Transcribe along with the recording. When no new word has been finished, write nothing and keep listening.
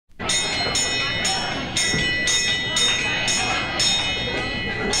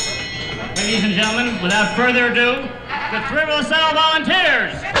gentlemen, without further ado, the Frivolous Sal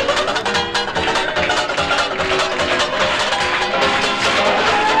Volunteers.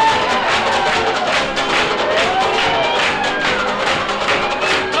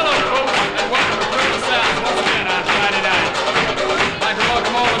 Hello, folks, and welcome to Frivolous Sal once again on Friday night. I'd like to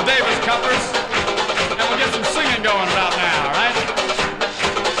welcome all the Davis Cuppers, and we'll get some singing going about now, all right?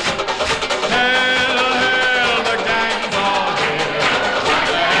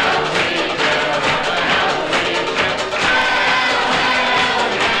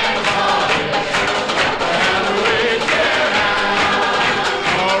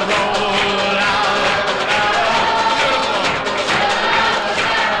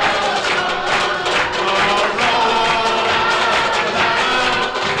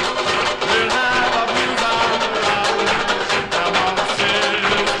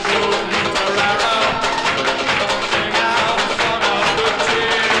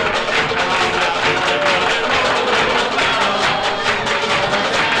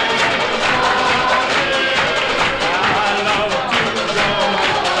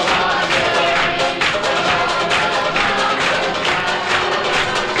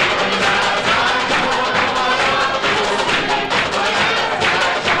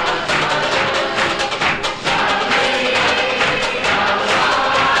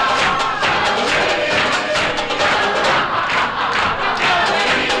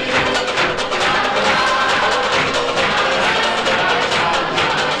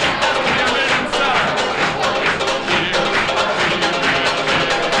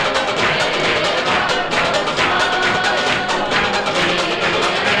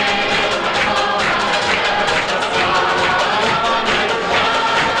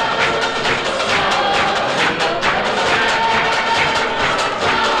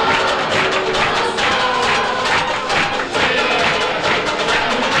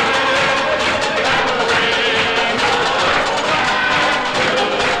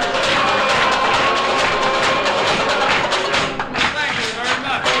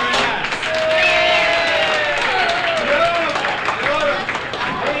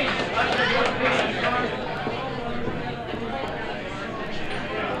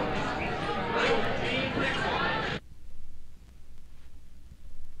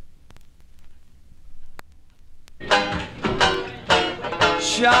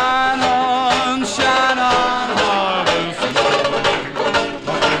 Shine on, harvest moon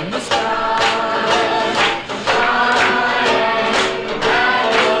in the sky.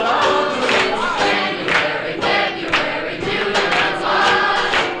 January, February, June, that's why.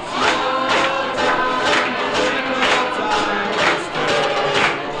 Small time to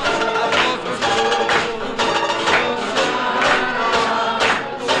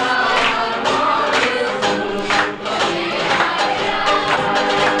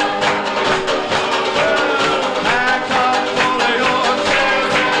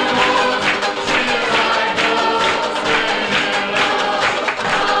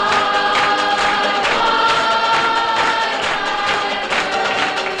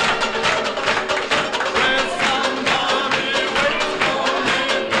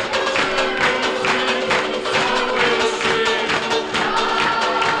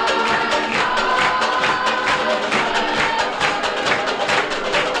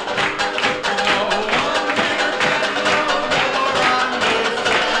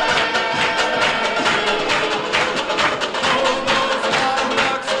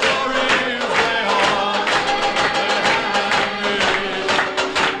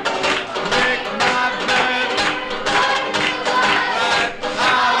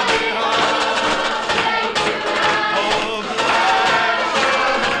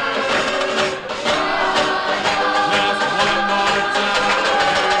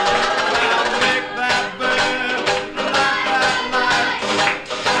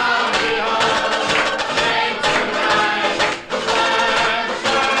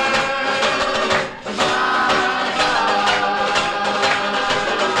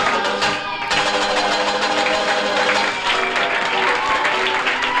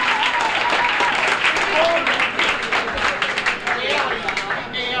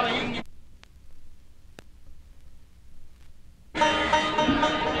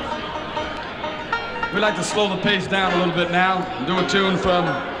We'd like to slow the pace down a little bit now and do a tune from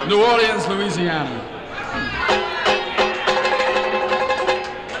New Orleans, Louisiana.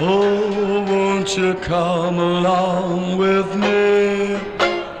 Oh, won't you come along with me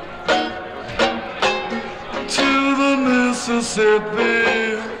to the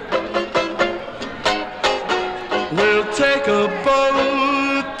Mississippi? We'll take a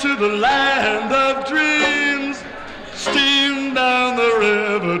boat to the land of dreams, steam down the river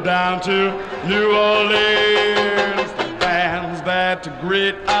river down to New Orleans. The bands that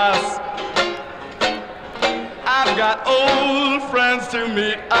greet us. I've got old friends to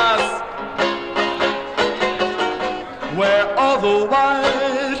meet us. Where all the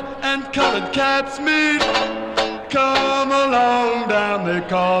white and colored cats meet. Come along down, they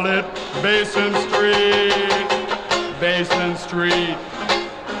call it Basin Street. Basin Street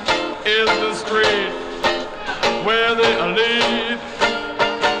is the street where the elite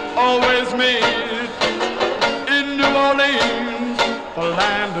always meet. In New Orleans, the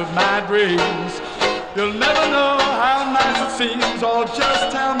land of my dreams, you'll never know how nice it seems or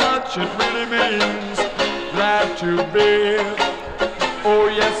just how much it really means. Glad to be, oh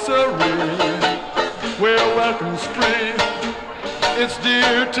yes sirree, where welcome's free. It's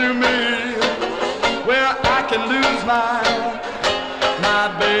dear to me, where I can lose my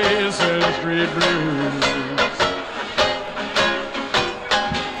Basin Street blues.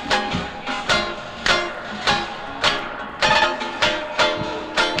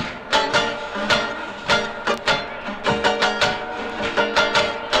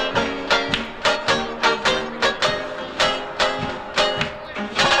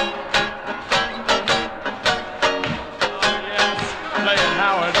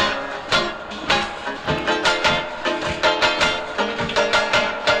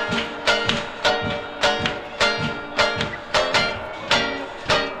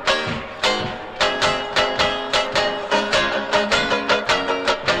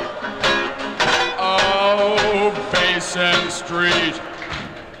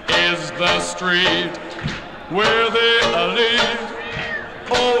 Where the elite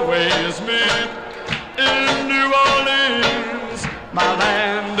always meet. In New Orleans, my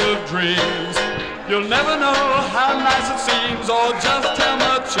land of dreams, you'll never know how nice it seems or just how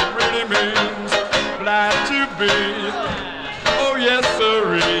much it really means. Glad to be, oh yes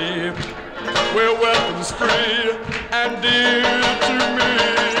sirree, where welcome's free and dear to me,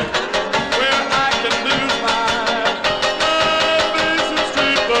 where I can lose my Basin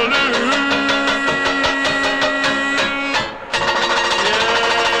Street balloon.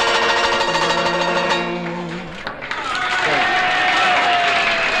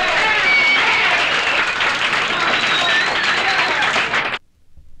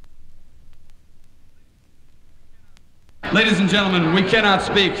 Ladies and gentlemen, we cannot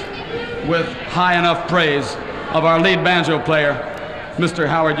speak with high enough praise of our lead banjo player, Mr.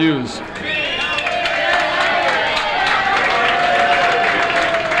 Howard Hughes.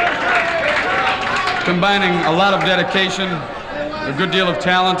 Combining a lot of dedication, a good deal of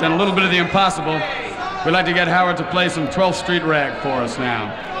talent, and a little bit of the impossible, we'd like to get Howard to play some 12th Street Rag for us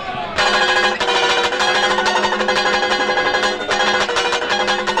now.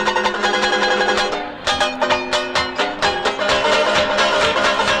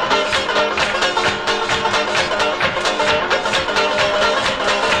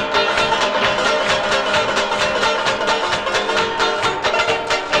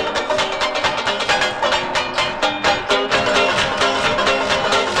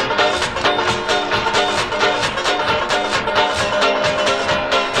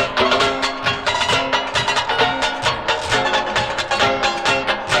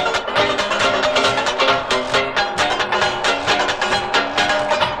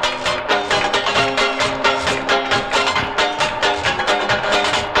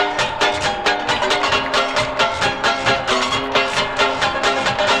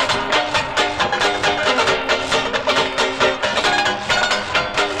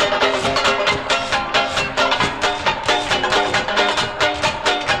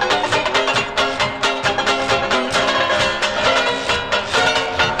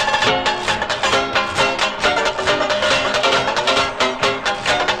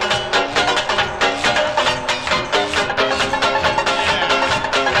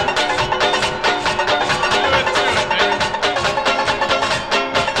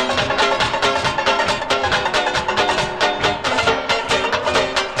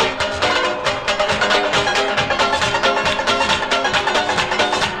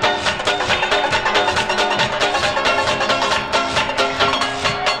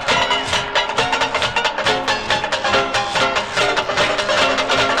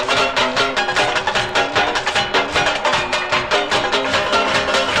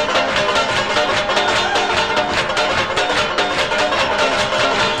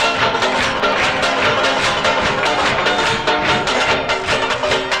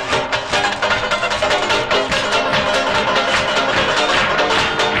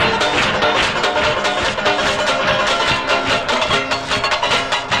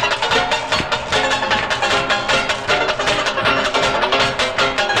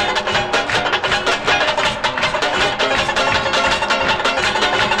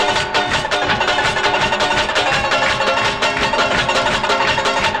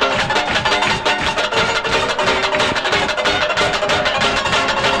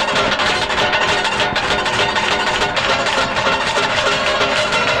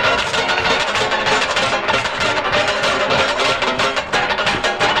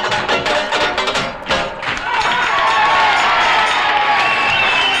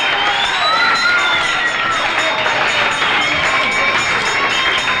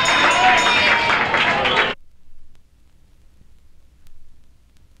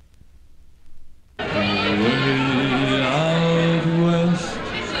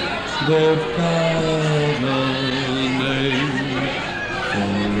 they've got a name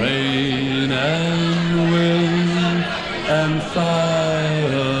for rain and wind and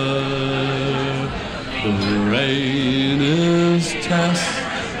fire. The rain is Tess,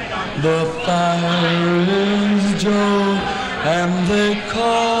 the fire is Joe, and they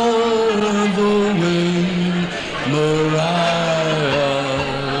call the wind Mariah.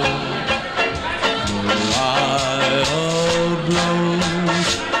 Mariah blows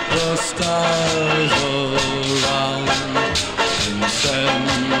the stars around and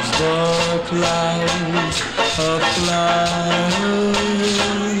sends the clouds a-flying.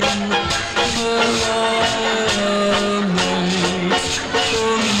 Mariah makes the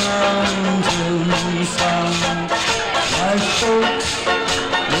mountains sound like folks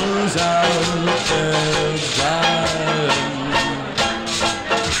was out there dying.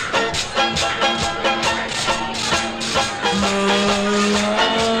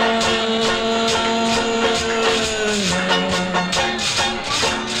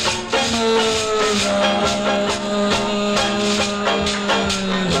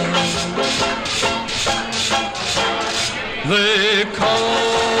 They call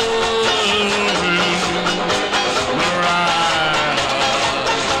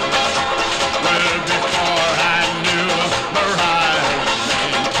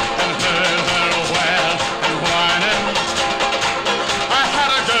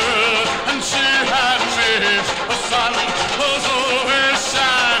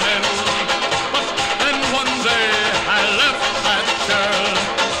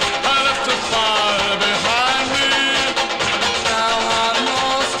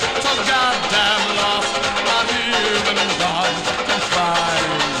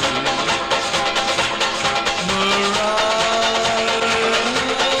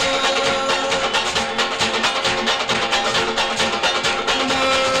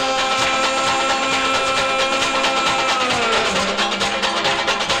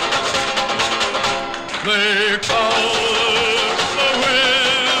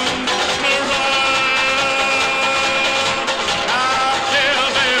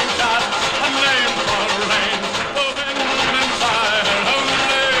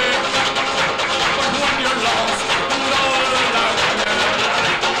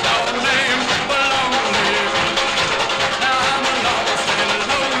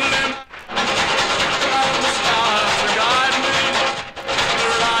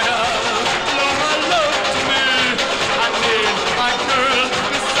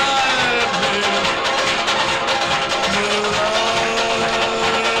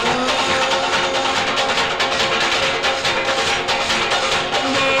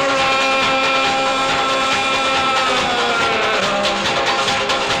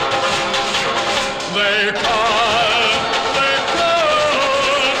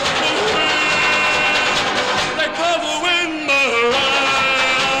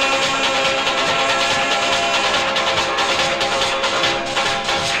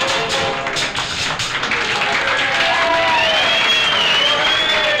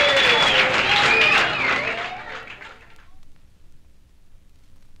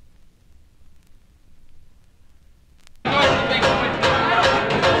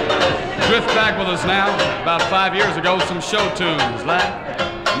About 5 years ago, some show tunes like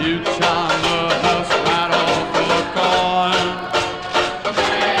You Charm the House Right Off the Corn.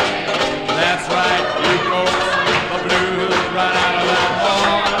 That's right, you coax the blues right out of that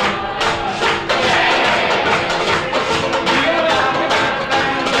horn. You got that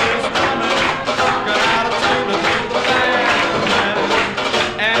band is coming, rocking out to the big band.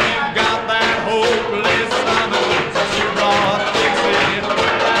 And you got that hopeless summer, so you brought Dixie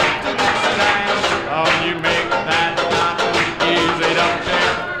back to Dixieland. Oh, you make that cotton easy, don't you?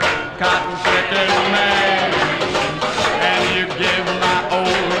 Cotton chicken.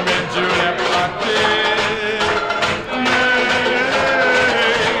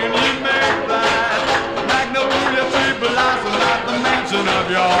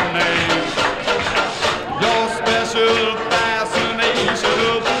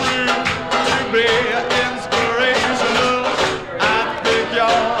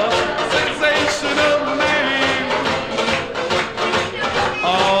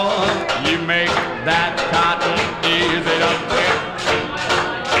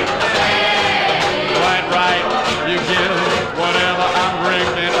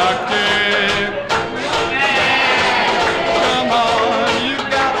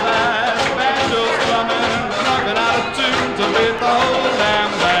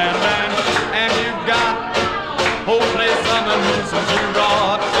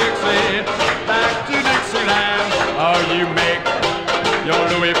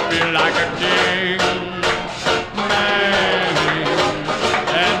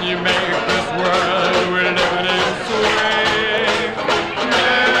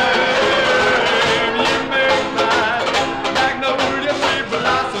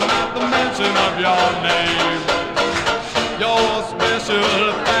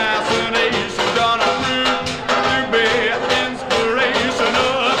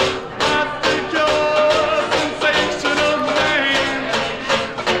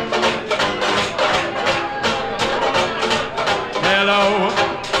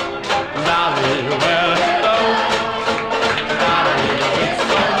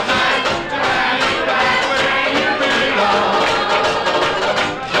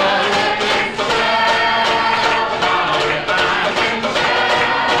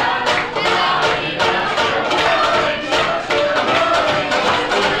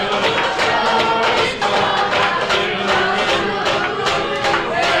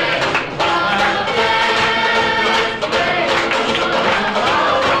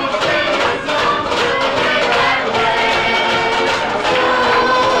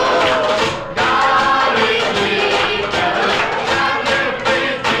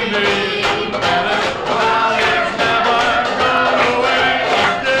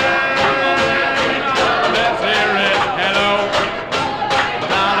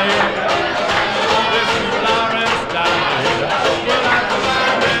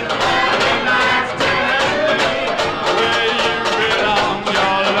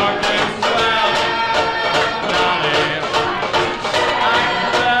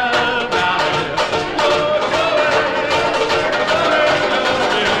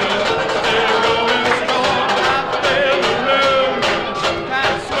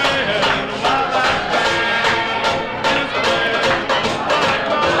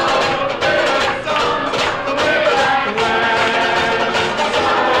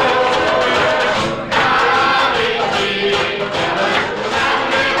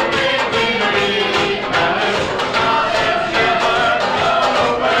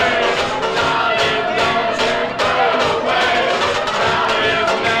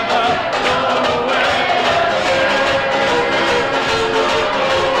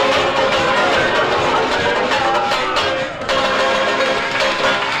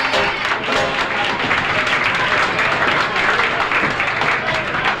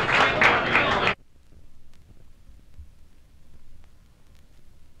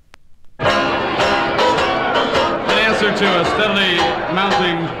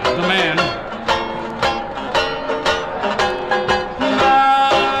 hunting the man.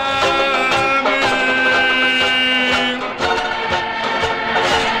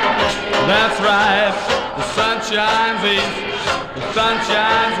 That's right, the sun shines east, the sun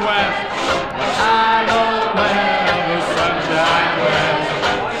shines west. I know where the sun shines west.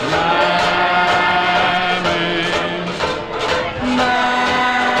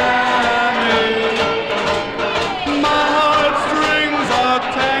 My heartstrings are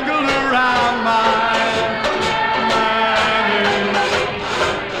tangled around my Mame.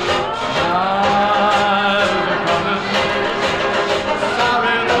 Eyes are coming.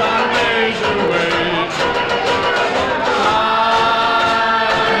 Sorry that I made you wait.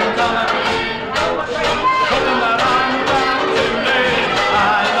 I'm coming.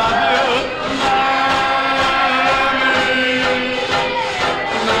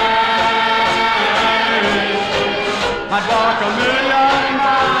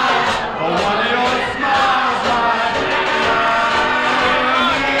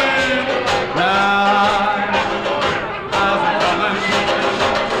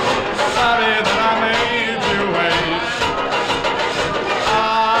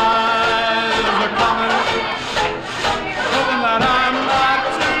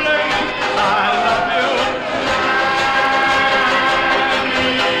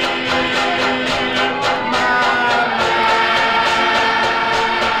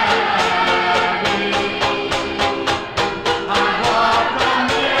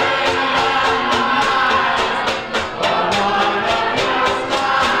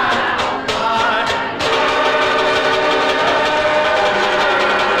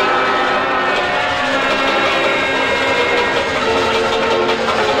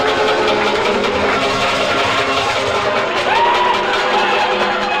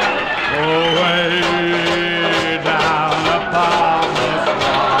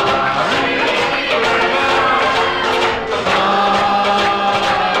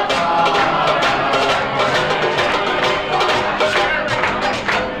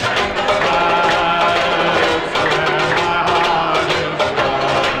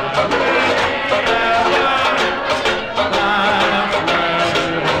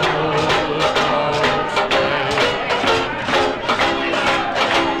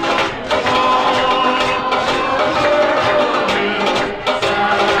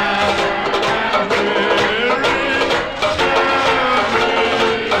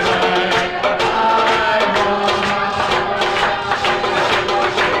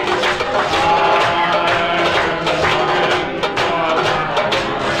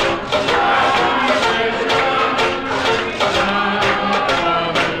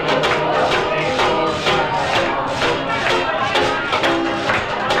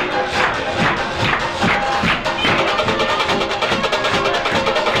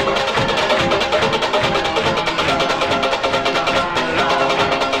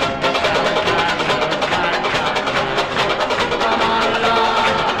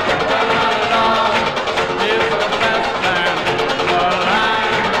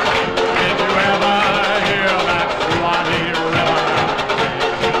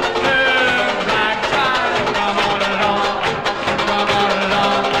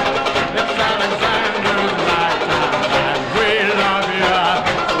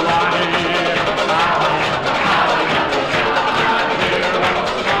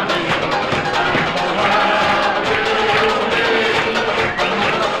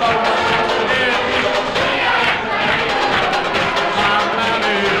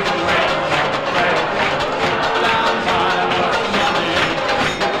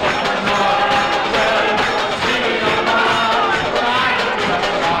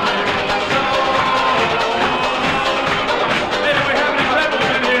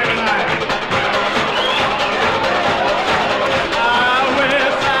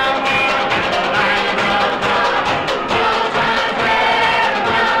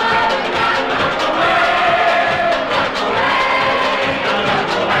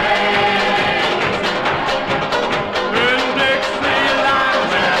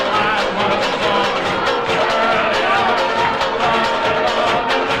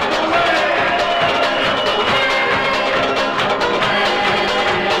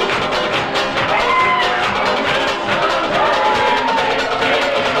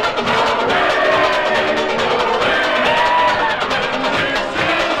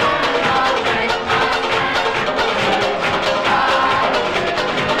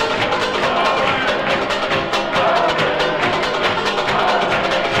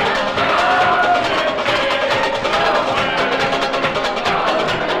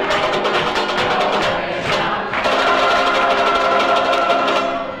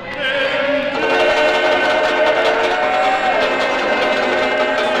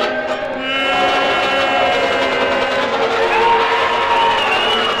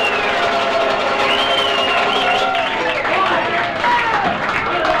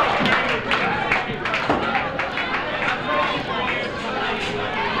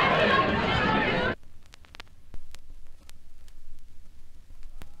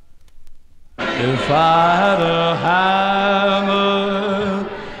 I had a hammer,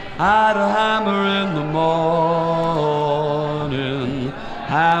 I'd a hammer in the morning,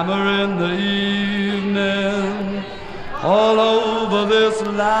 hammer in the evening, all over this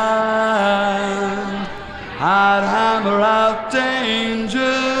land. I'd hammer out danger,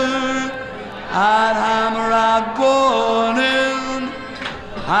 I'd hammer out warning,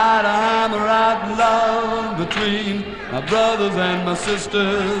 I'd hammer out love between my brothers and my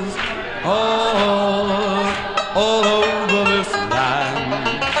sisters, all over this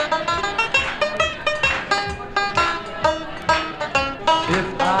land.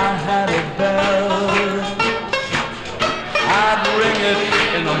 If I had a bell, I'd ring it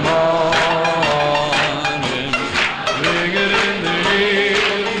in the morning, ring it in the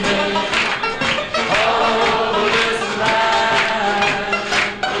evening, all over this land.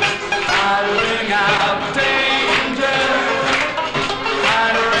 I'd ring out danger,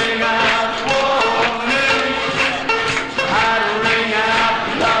 I'd ring out warning, I'd ring out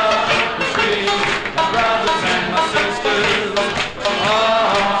love between my brothers and my sisters,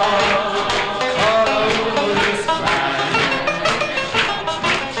 all over this land.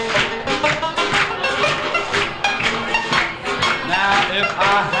 Now if I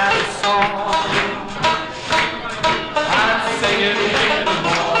had a song, I'd sing it in the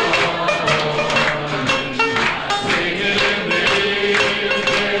morning, sing it in the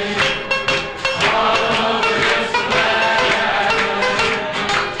evening, all over this land.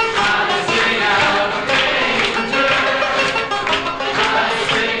 I'd sing out danger, I'd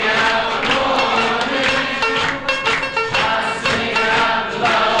sing out warning, I'd sing out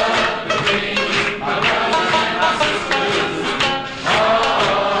love between my brothers and my sisters, all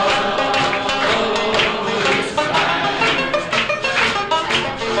over this land.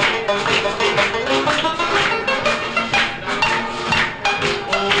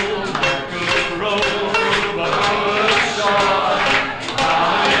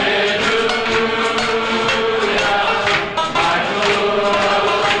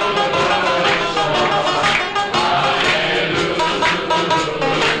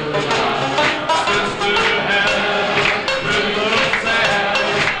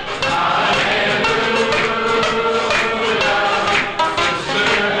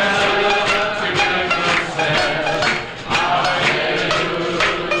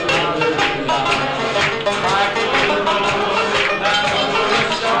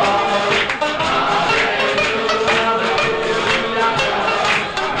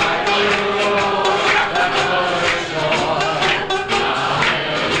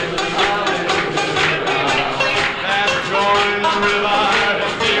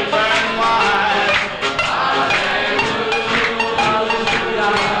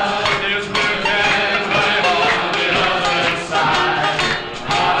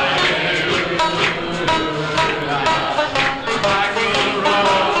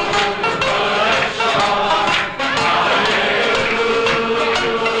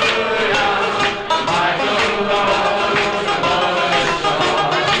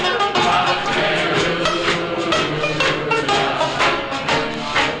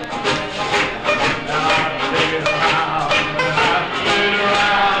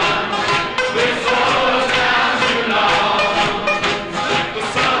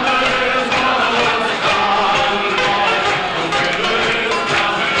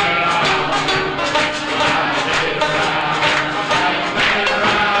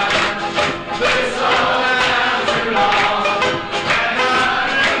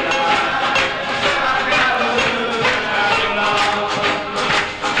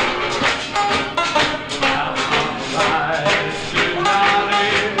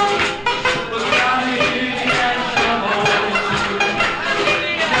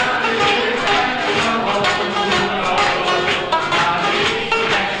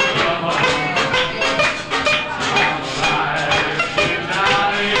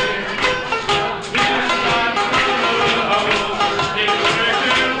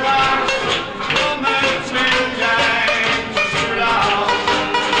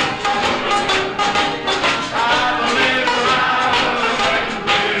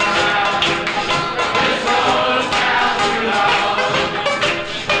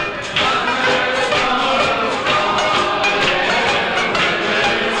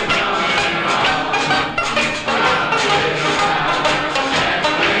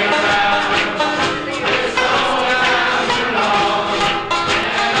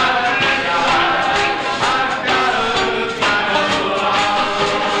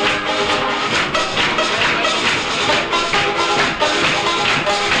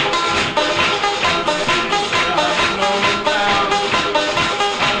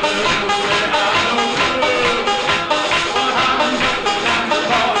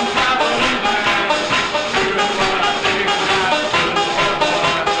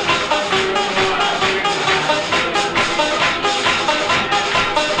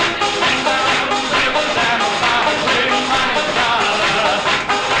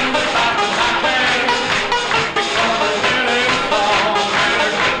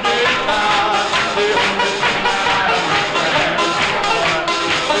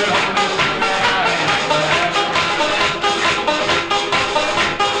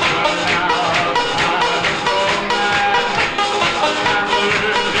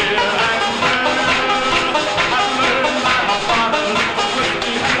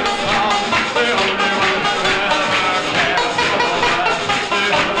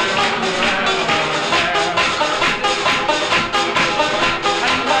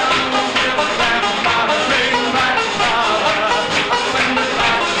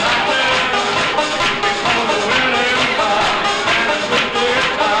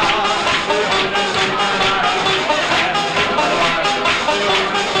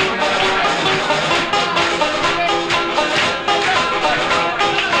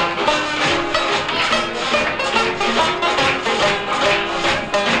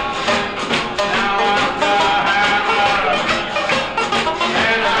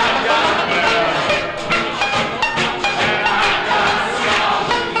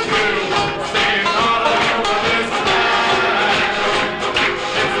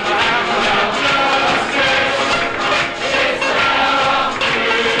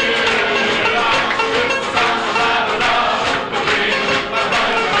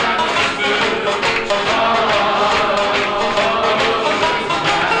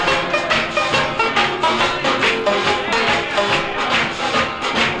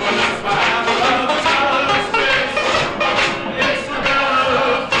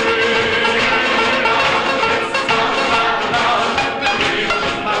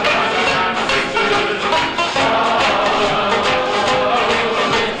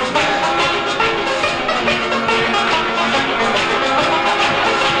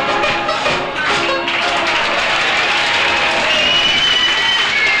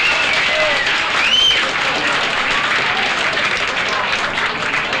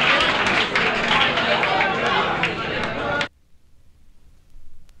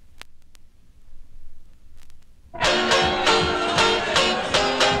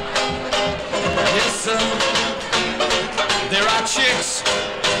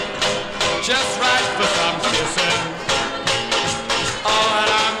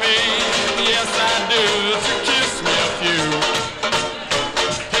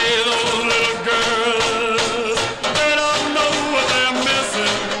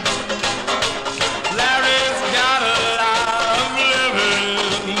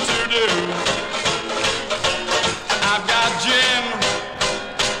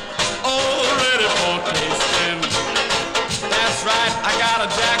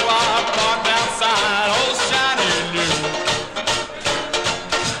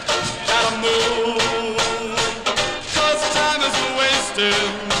 wasted.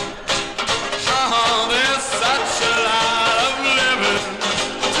 Oh, there's such a lot of living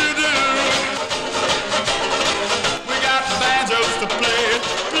to do. We got banjos to play,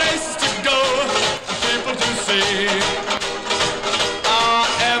 places to go, and people to see.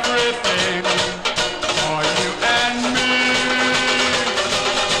 Everything for you and me.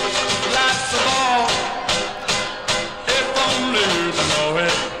 Lots of all, if only you know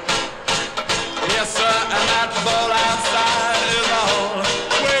it. Yes, sir, and that ball outside is all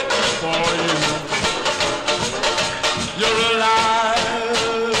waiting for you. You're alive,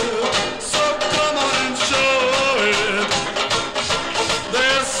 so come on and show it.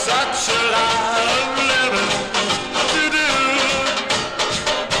 There's such a lot of living to do.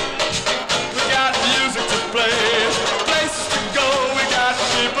 We got music to play, places to go, we got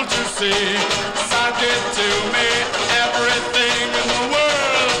people to see. Sock it to me, everything in the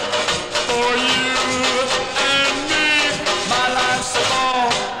world for you and me. My life's a ball,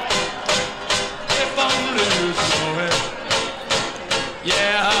 if only you know it.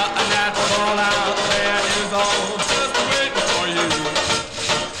 Yeah, and that ball out there is all just waiting for you.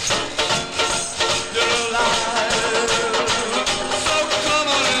 You're alive, so come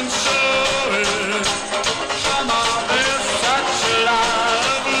on and show it. Come on, there's such a lot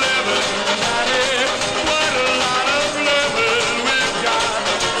of living, Daddy. What a lot of living we've got.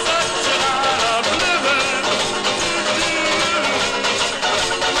 Such a lot of living to do.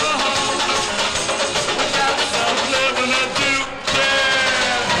 We got some living to do, yeah.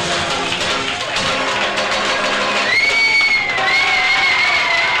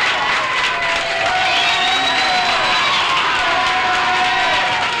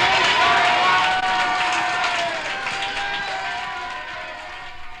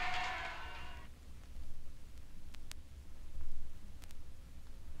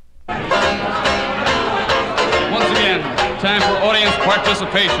 Once again, time for audience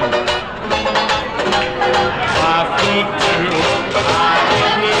participation. 5 foot 2, 5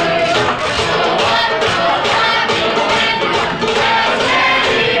 foot blue.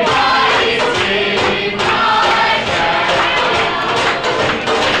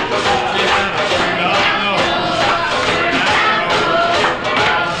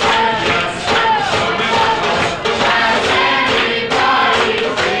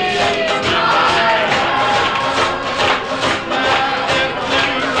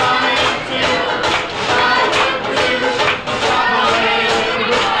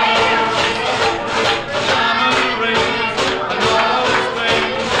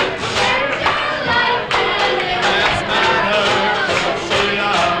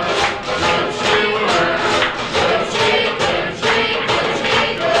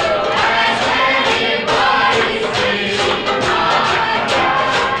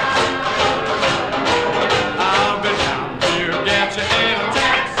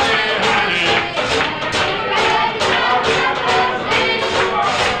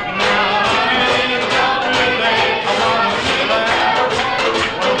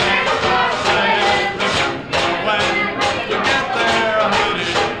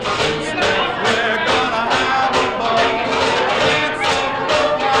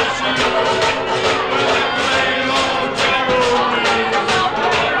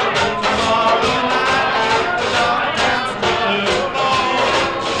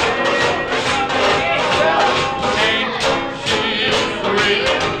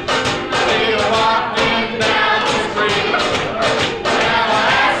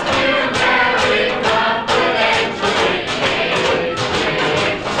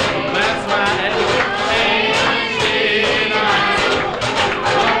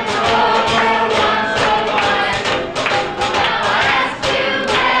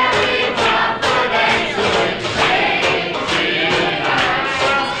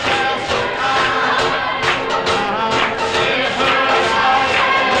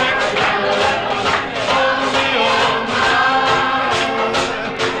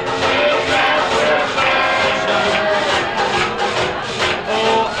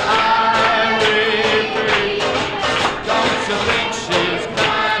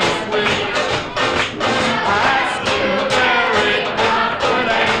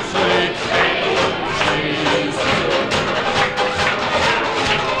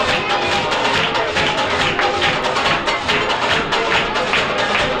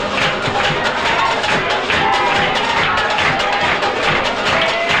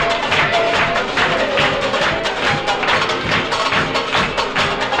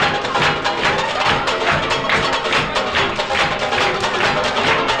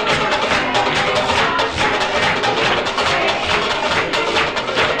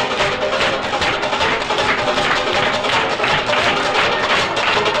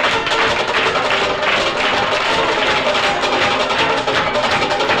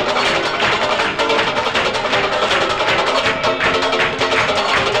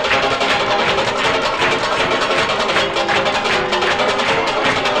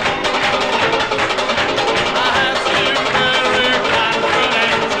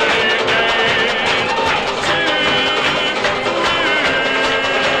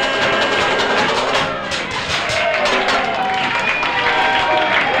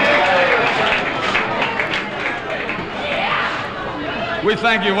 We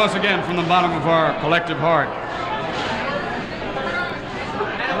thank you once again from the bottom of our collective heart.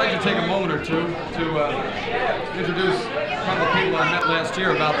 I'd like to take a moment or two to introduce a couple of people I met last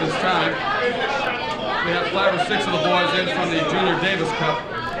year about this time. We have 5 or 6 of the boys in from the Junior Davis Cup.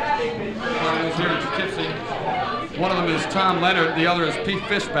 One is here in Poughkeepsie. One of them is Tom Leonard. The other is Pete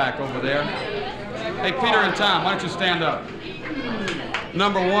Fishback over there. Hey, Peter and Tom, why don't you stand up?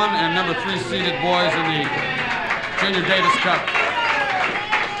 Number 1 and number 3 seeded boys in the Junior Davis Cup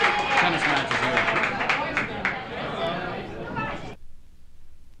tennis matches here.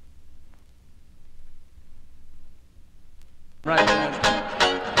 Right.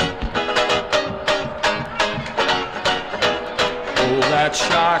 Oh, that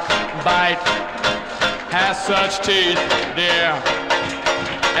shark bite has such teeth, dear,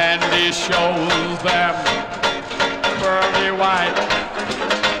 and he shows them pearly white.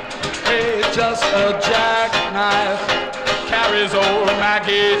 It's just a jackknife carries old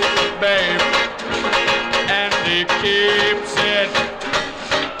Maggie's babe, and he keeps it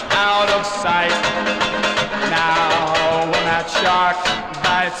out of sight. Now when that shark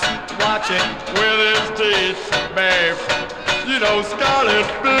bites, watch it with his teeth, babe. You know scarlet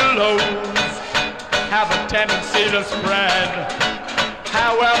billows have a tendency to spread.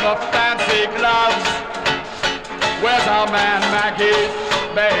 However, fancy gloves wears our man Maggie,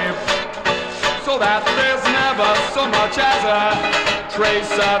 babe, so that there's never so much as a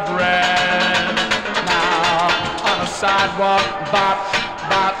trace of red. Now on a sidewalk, bop,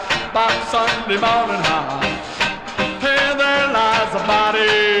 bop, bop, Sunday morning hot. Hey, there lies a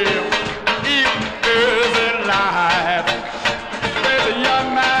body, he isn't alive. There's a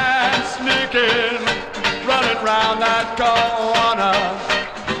young man sneaking, running round that corner.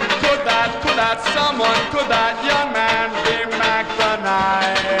 Could that someone, could that young man be Mack the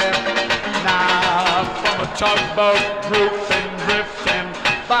Knife? Now from a tugboat drooping, drifting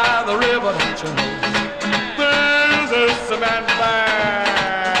by the river, don't you know, there's a cement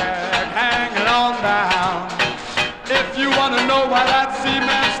bag hanging on down. If you want to know why that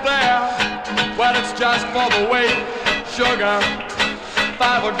cement's there, well, it's just for the weight. Sugar,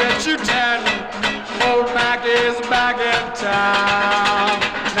 5 will get you 10. Old Mack is back in town.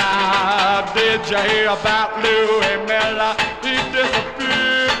 Now, did you hear about Louis Miller? He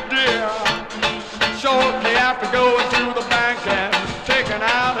disappeared, dear, shortly after going to the bank and taking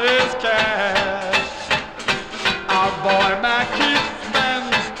out his cash. Our boy Mack, he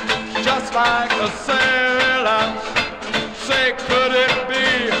spends just like a sailor. Say, could it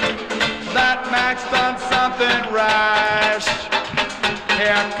be that Mack's done something rash?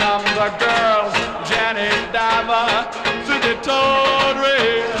 Here come the girls, Jenny Diver, Susie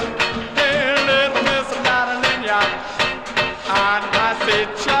Tawdry, hey, little Miss Madalena, and I see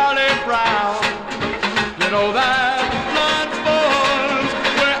Charlie Brown. You know that blonde boys,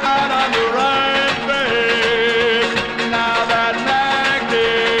 we're out on the right way. Now that Mack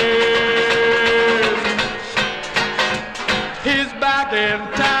is, he's back in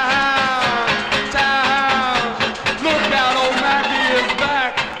town. Look out, old Mackie is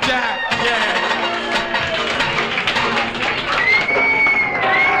back, Jack, yeah.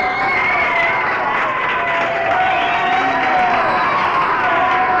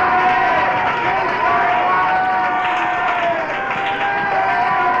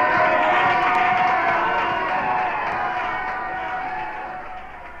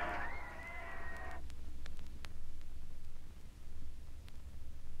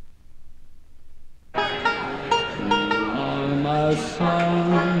 My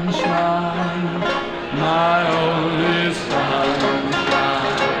sunshine, my only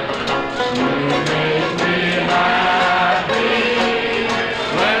sunshine, you make me happy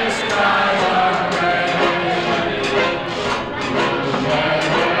when skies are gray. When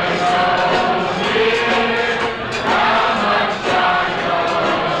we're so near, how much I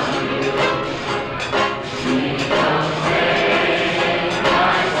love you. You don't take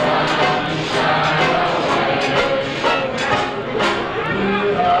my sunshine away.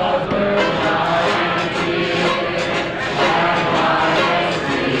 Without the night.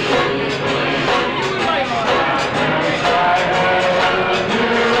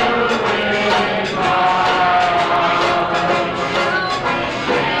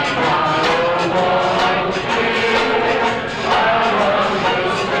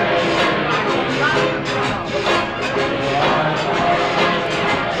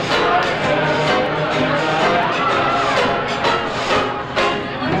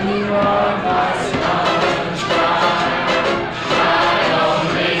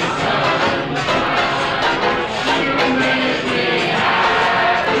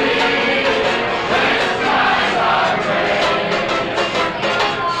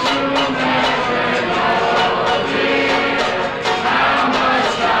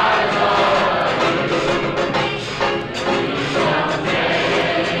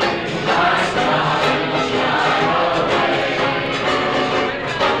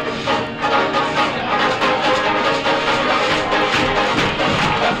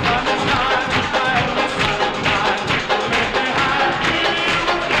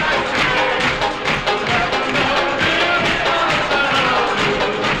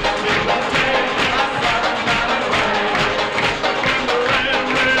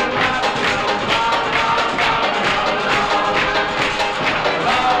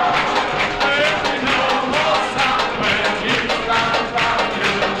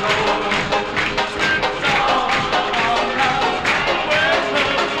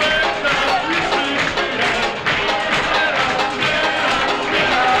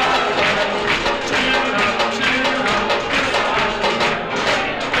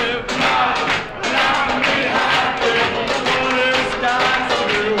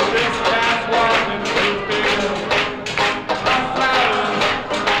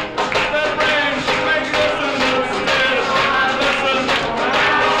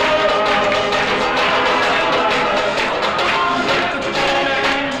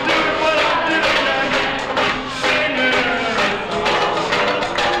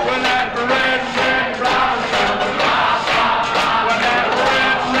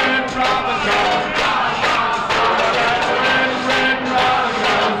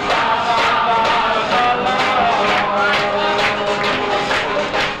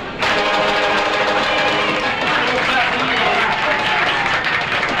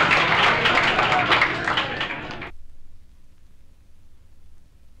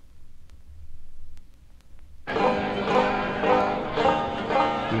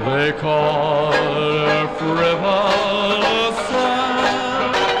 They call her Frivolous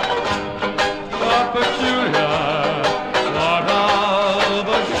Sal, a peculiar sort of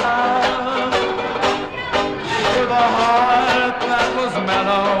a gal, with a heart that was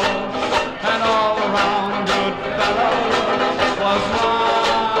mellow and all around good fellow was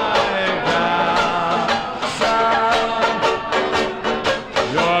my gal. Sal,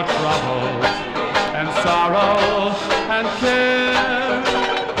 your troubles and sorrow and care,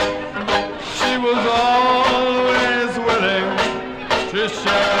 she was always willing to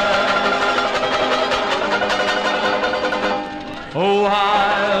share. A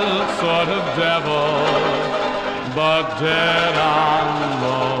wild sort of devil, but dead on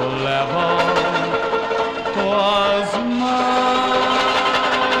the level, was my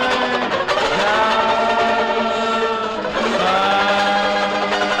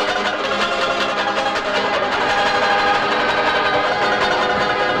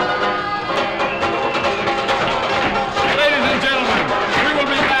Ladies and gentlemen, we will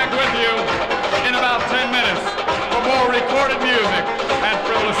be back with you in about 10 minutes for more recorded music at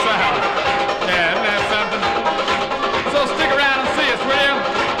Frivolous Sal. Yeah, isn't that something? So stick around and see us, will you?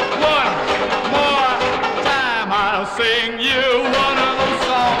 One more time, I'll sing you one of those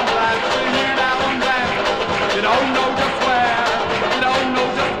songs that sing you now and then. You don't know just where, you don't know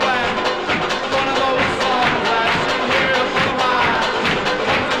just when. One of those songs that you hear for a while,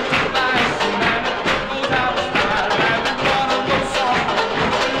 comes into life and then goes out of style. And one of those songs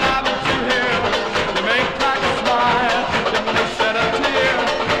you love to hear, you may crack a smile, you may shed a tear.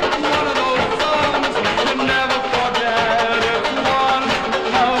 One of those songs you never forget. It's one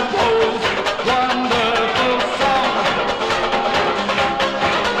of those wonderful songs,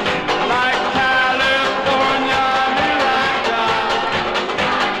 like California, here I come,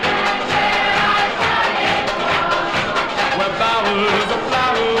 where bowers of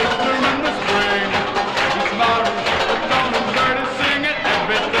flowers bloom in the spring. Each morning, the dawn and birdies sing it.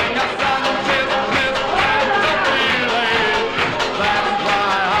 Everything I sung is this and the feeling. That's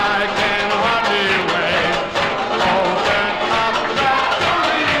why I can hardly wait. Open up that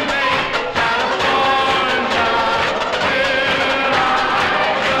dreamy California, here I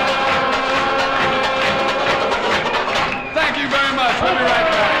come. Thank you very much. We'll be right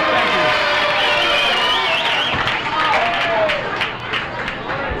back.